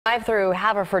Drive through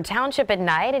Haverford Township at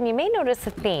night and you may notice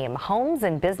a theme. Homes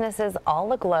and businesses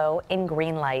all aglow in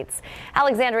green lights.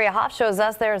 Alexandria Hoff shows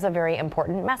us there's a very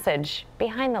important message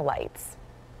behind the lights.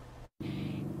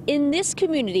 In this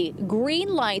community,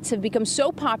 green lights have become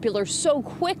so popular so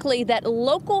quickly that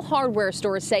local hardware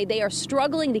stores say they are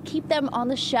struggling to keep them on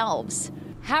the shelves.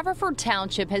 Haverford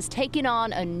Township has taken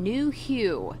on a new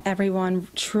hue. Everyone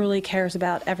truly cares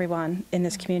about everyone in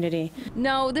this community.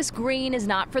 No, this green is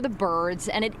not for the birds,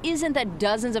 and it isn't that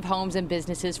dozens of homes and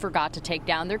businesses forgot to take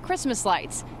down their Christmas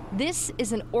lights. This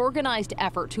is an organized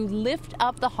effort to lift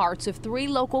up the hearts of 3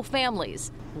 local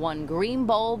families, one green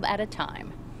bulb at a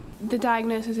time. The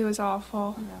diagnosis, it was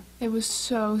awful. Yeah. It was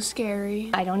so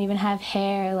scary. I don't even have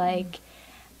hair,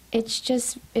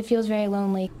 it feels very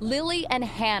lonely. Lily and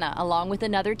Hannah, along with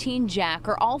another teen, Jack,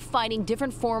 are all fighting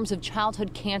different forms of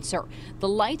childhood cancer. The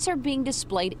lights are being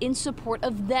displayed in support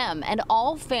of them and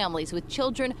all families with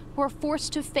children who are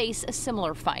forced to face a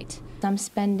similar fight. I'm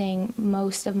spending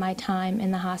most of my time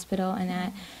in the hospital and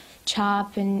at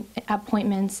CHOP and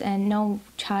appointments, and no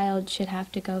child should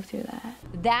have to go through that.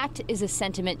 That is a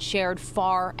sentiment shared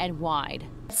far and wide.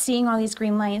 Seeing all these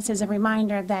green lights is a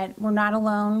reminder that we're not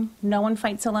alone, no one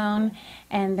fights alone,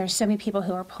 and there's so many people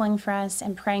who are pulling for us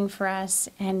and praying for us,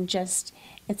 and just,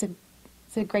 it's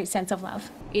a great sense of love.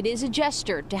 It is a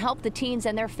gesture to help the teens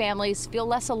and their families feel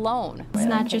less alone. It's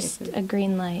not just a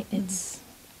green light, it's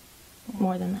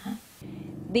more than that.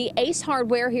 The Ace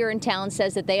Hardware here in town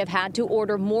says that they have had to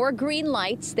order more green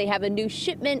lights. They have a new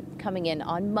shipment coming in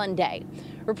on Monday.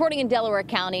 Reporting in Delaware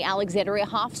County, Alexandria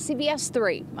Hoff, CBS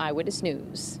 3 Eyewitness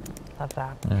News. Love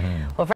that. Well,